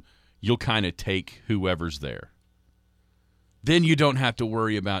one of them. You'll kind of take whoever's there. Then you don't have to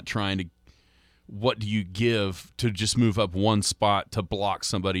worry about trying to, what do you give to just move up one spot to block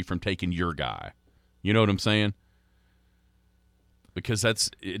somebody from taking your guy? You know what I'm saying? Because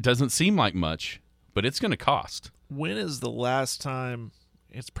it doesn't seem like much, but it's going to cost. When is the last time,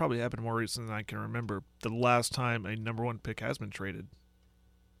 it's probably happened more recent than I can remember, the last time a number one pick has been traded?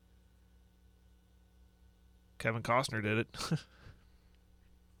 Kevin Costner did it.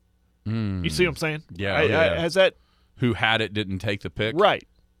 You see what I'm saying? Yeah. Has that? Who had it didn't take the pick? Right.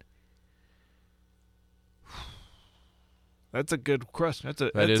 That's a good question.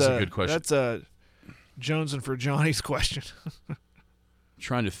 That is a good question. That's a Jones and for Johnny's question.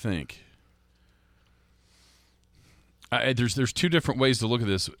 Trying to think. There's two different ways to look at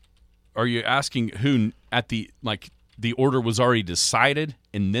this. Are you asking who at the order was already decided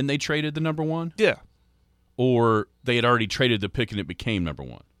and then they traded the number one? Yeah. Or they had already traded the pick and it became number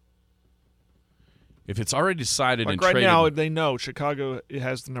one? If it's already decided and right traded, now they know Chicago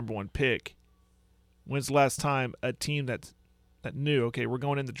has the number one pick. When's the last time a team that knew, okay, we're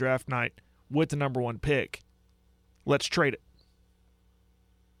going into draft night with the number one pick, let's trade it?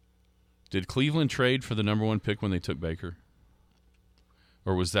 Did Cleveland trade for the number one pick when they took Baker?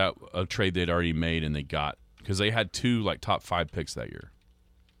 Or was that a trade they'd already made and they got? Because they had two top 5 picks that year.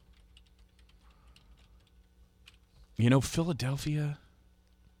 Philadelphia.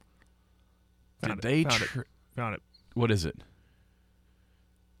 Found it. What is it?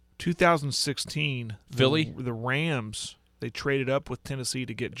 2016. Philly? The Rams, they traded up with Tennessee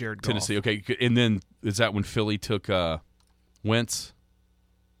to get Jared Goff. Tennessee, okay. And then is that when Philly took Wentz?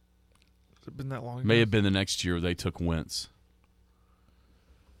 Has it been that long ago? May have been the next year they took Wentz.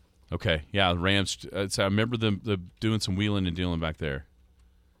 Okay, yeah, the Rams. So I remember them doing some wheeling and dealing back there.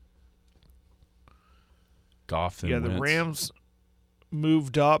 Goff and Wentz. The Rams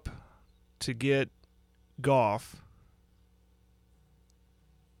moved up to get Goff.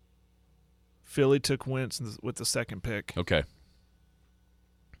 Philly took Wentz with the second pick. Okay.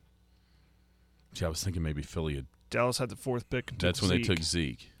 See, I was thinking maybe Philly had. Dallas had the fourth pick. That's when they took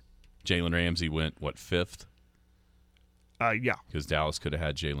Zeke. Jalen Ramsey went, fifth? Yeah. Because Dallas could have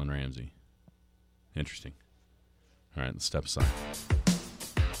had Jalen Ramsey. Interesting. All right, let's step aside.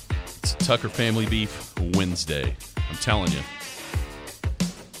 It's Tucker Family Beef Wednesday. I'm telling you.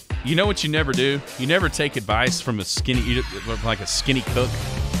 You know what you never do? You never take advice from a skinny cook.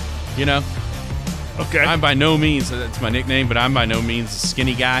 You know? Okay. I'm by no means, that's my nickname, but I'm by no means a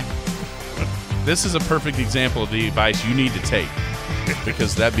skinny guy. This is a perfect example of the advice you need to take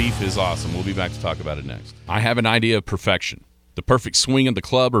because that beef is awesome. We'll be back to talk about it next. I have an idea of perfection. The perfect swing of the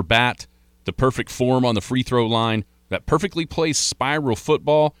club or bat, the perfect form on the free throw line, that perfectly placed spiral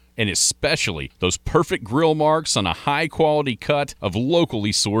football, and especially those perfect grill marks on a high-quality cut of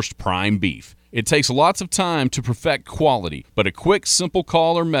locally sourced prime beef. It takes lots of time to perfect quality, but a quick, simple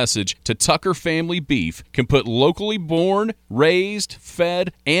call or message to Tucker Family Beef can put locally born, raised,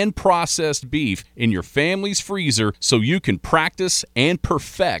 fed, and processed beef in your family's freezer so you can practice and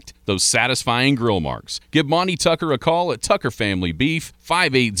perfect those satisfying grill marks. Give Monty Tucker a call at Tucker Family Beef,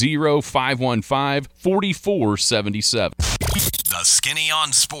 580-515-4477. The Skinny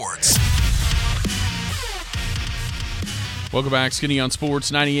on Sports. Welcome back, Skinny on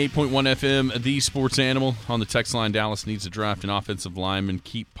Sports, 98.1 FM, the sports animal. On the text line, Dallas needs to draft an offensive lineman,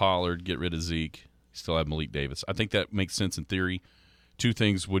 keep Pollard, get rid of Zeke. Still have Malik Davis. I think that makes sense in theory. Two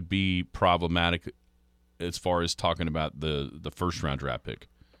things would be problematic as far as talking about the first-round draft pick.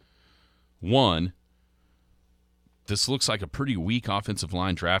 One, this looks like a pretty weak offensive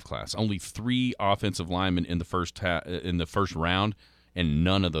line draft class. Only 3 offensive linemen in the first round, and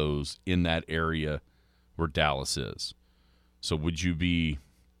none of those in that area where Dallas is. So would you be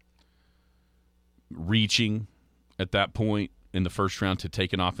reaching at that point in the first round to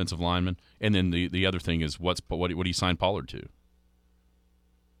take an offensive lineman? And then the other thing is, what do you sign Pollard to?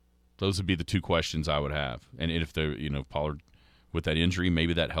 Those would be the two questions I would have. And if Pollard with that injury,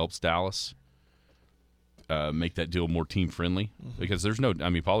 maybe that helps Dallas make that deal more team friendly because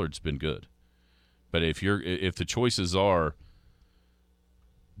Pollard's been good. But if the choices are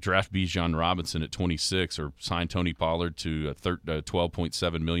draft Bijan Robinson at 26 or sign Tony Pollard to a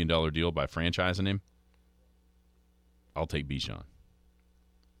 $12.7 million deal by franchising him, I'll take Bijan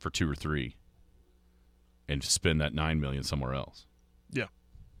for 2 or 3 and spend that $9 million somewhere else. Yeah.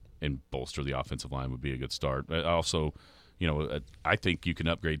 And bolster the offensive line would be a good start. Also, I think you can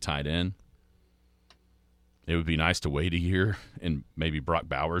upgrade tight end. It would be nice to wait a year and maybe Brock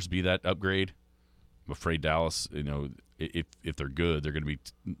Bowers be that upgrade. I'm afraid Dallas, if they're good, they're going to be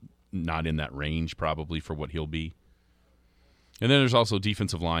not in that range probably for what he'll be. And then there's also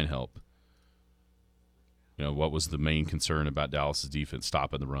defensive line help. What was the main concern about Dallas's defense?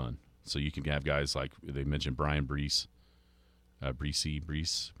 Stopping the run. So you can have guys like they mentioned Brian Brees, Breesy,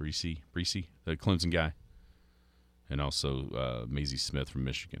 the Clemson guy, and also Maisie Smith from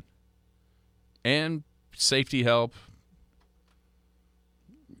Michigan. And safety help.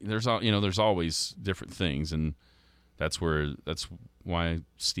 There's always different things, and that's why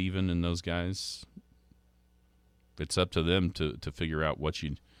Steven and those guys, it's up to them to figure out what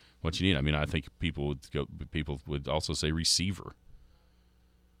you need. I mean, I think people would also say receiver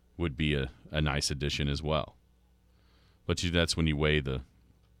would be a nice addition as well. But that's when you weigh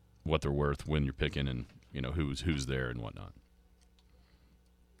what they're worth when you're picking and who's there and whatnot.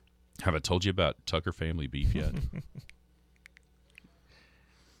 Have I told you about Tucker Family Beef yet?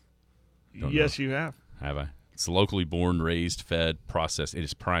 Yes, you have. Have I? It's locally born, raised, fed, processed. It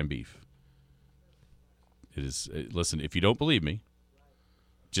is prime beef. It is. Listen, if you don't believe me,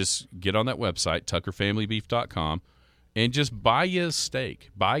 just get on that website, tuckerfamilybeef.com, and just buy you a steak,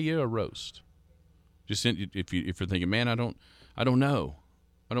 buy you a roast. Just if you're thinking, man, I don't know,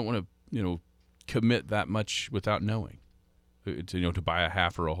 I don't want to commit that much without knowing, to buy a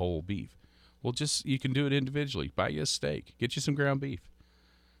half or a whole beef. Well, you can do it individually. Buy you a steak, get you some ground beef.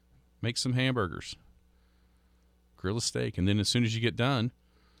 Make some hamburgers, grill a steak, and then as soon as you get done,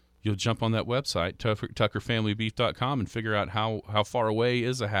 you'll jump on that website, tuckerfamilybeef.com, and figure out how far away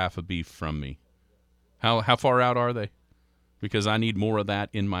is a half a beef from me. How far out are they? Because I need more of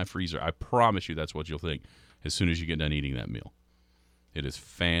that in my freezer. I promise you that's what you'll think as soon as you get done eating that meal. It is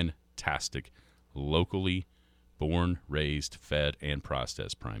fantastic, locally born, raised, fed, and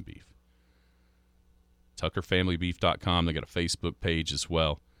processed prime beef. TuckerFamilyBeef.com. They got a Facebook page as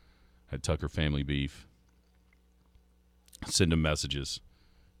well at Tucker Family Beef. Send them messages.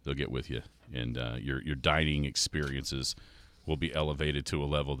 They'll get with you. And your dining experiences will be elevated to a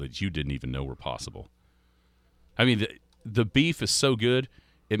level that you didn't even know were possible. I mean, the beef is so good,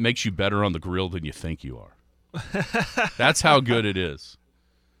 it makes you better on the grill than you think you are. That's how good it is.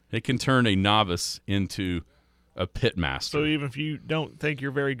 It can turn a novice into a pit master. So even if you don't think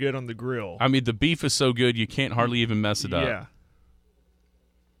you're very good on the grill. I mean, the beef is so good you can't hardly even mess it up. Yeah.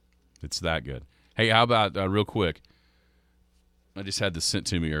 It's that good. Hey, how about, real quick, I just had this sent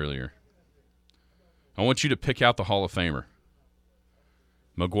to me earlier. I want you to pick out the Hall of Famer.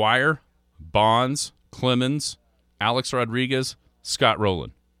 McGuire, Bonds, Clemens, Alex Rodriguez, Scott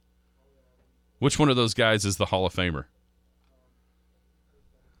Rowland. Which one of those guys is the Hall of Famer?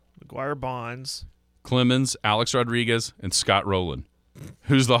 McGuire, Bonds, Clemens, Alex Rodriguez, and Scott Rowland.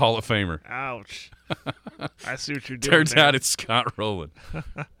 Who's the Hall of Famer? Ouch. I see what you're doing. Turns there. out it's Scott Rowland.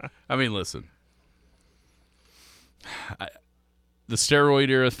 I mean, listen. The steroid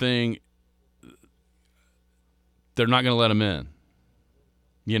era thing, they're not going to let him in.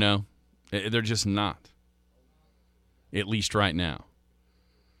 You know? They're just not. At least right now.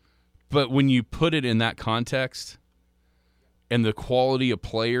 But when you put it in that context and the quality of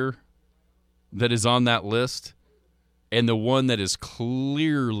player that is on that list and the one that is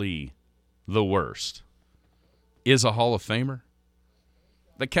clearly the worst is a Hall of Famer,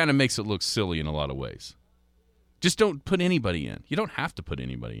 that kind of makes it look silly in a lot of ways. Just don't put anybody in. You don't have to put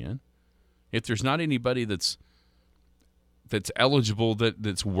anybody in. If there's not anybody that's eligible,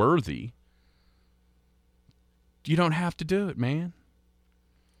 that's worthy, you don't have to do it, man.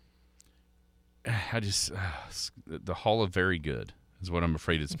 The Hall of Very Good is what I'm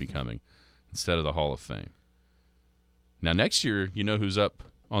afraid it's becoming instead of the Hall of Fame. Now, next year, you know who's up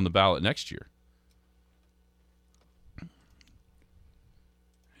on the ballot next year?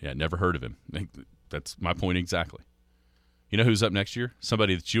 Yeah, never heard of him. That's my point exactly. You know who's up next year?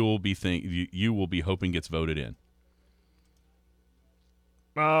 Somebody that you will be hoping gets voted in.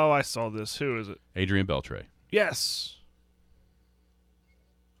 Oh, I saw this. Who is it? Adrian Beltre. Yes.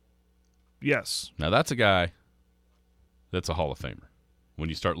 Yes. Now, that's a guy that's a Hall of Famer. When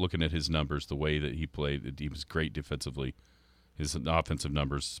you start looking at his numbers, the way that he played, he was great defensively. His offensive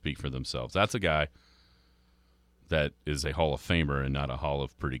numbers speak for themselves. That's a guy that is a Hall of Famer and not a Hall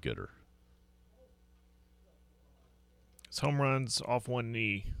of Pretty Gooder. His home runs off one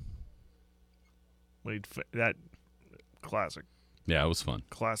knee. That classic. Yeah, it was fun.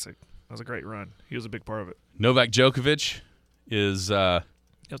 Classic. That was a great run. He was a big part of it. Novak Djokovic is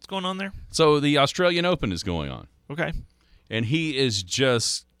what's going on there? So the Australian Open is going on. Okay. And he is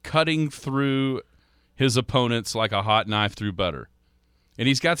just cutting through his opponents like a hot knife through butter. And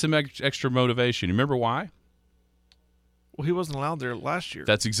he's got some extra motivation. You remember why? Well, he wasn't allowed there last year.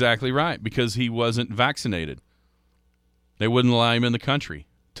 That's exactly right, because he wasn't vaccinated. They wouldn't allow him in the country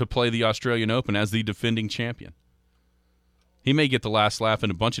to play the Australian Open as the defending champion. He may get the last laugh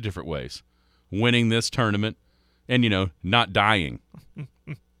in a bunch of different ways. Winning this tournament and, not dying.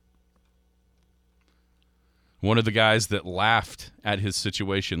 One of the guys that laughed at his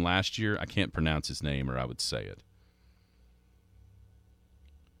situation last year, I can't pronounce his name or I would say it.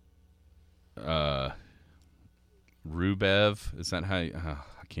 Rublev, is that how I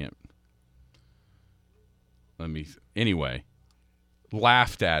can't. Anyway,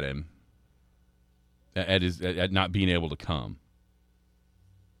 laughed at him at not being able to come.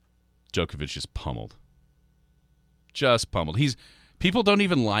 Djokovic just pummeled. People don't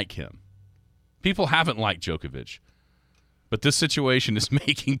even like him. People haven't liked Djokovic. But this situation is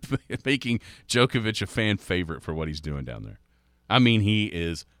making Djokovic a fan favorite for what he's doing down there. I mean, he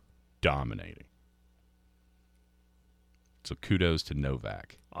is dominating. So kudos to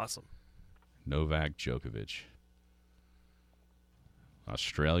Novak. Awesome. Novak Djokovic.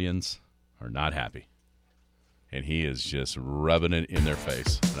 Australians are not happy. And he is just rubbing it in their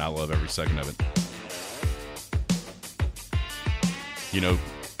face. And I love every second of it.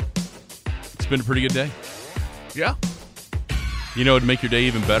 It's been a pretty good day. Yeah. It'd make your day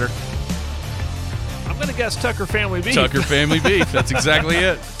even better. I'm going to guess Tucker Family Beef. Tucker Family Beef. That's exactly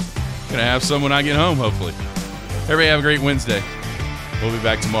it. Going to have some when I get home, hopefully. Everybody have a great Wednesday. We'll be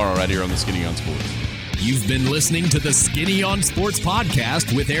back tomorrow right here on the Skinny on Sports. You've been listening to the Skinny on Sports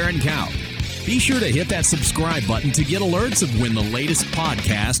podcast with Aaron Cow. Be sure to hit that subscribe button to get alerts of when the latest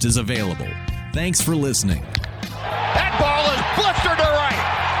podcast is available. Thanks for listening. That ball is blistered to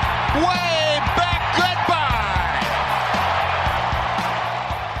right. Way back. Goodbye.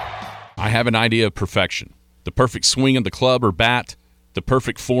 I have an idea of perfection. The perfect swing of the club or bat, the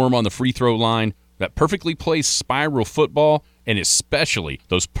perfect form on the free throw line, that perfectly placed spiral football, and especially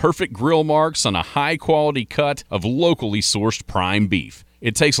those perfect grill marks on a high-quality cut of locally sourced prime beef.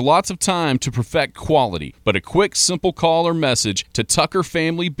 It takes lots of time to perfect quality, but a quick, simple call or message to Tucker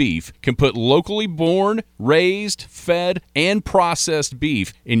Family Beef can put locally born, raised, fed, and processed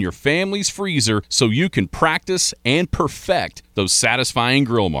beef in your family's freezer so you can practice and perfect those satisfying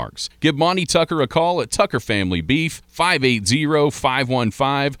grill marks. Give Monty Tucker a call at Tucker Family Beef,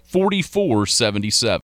 580-515-4477.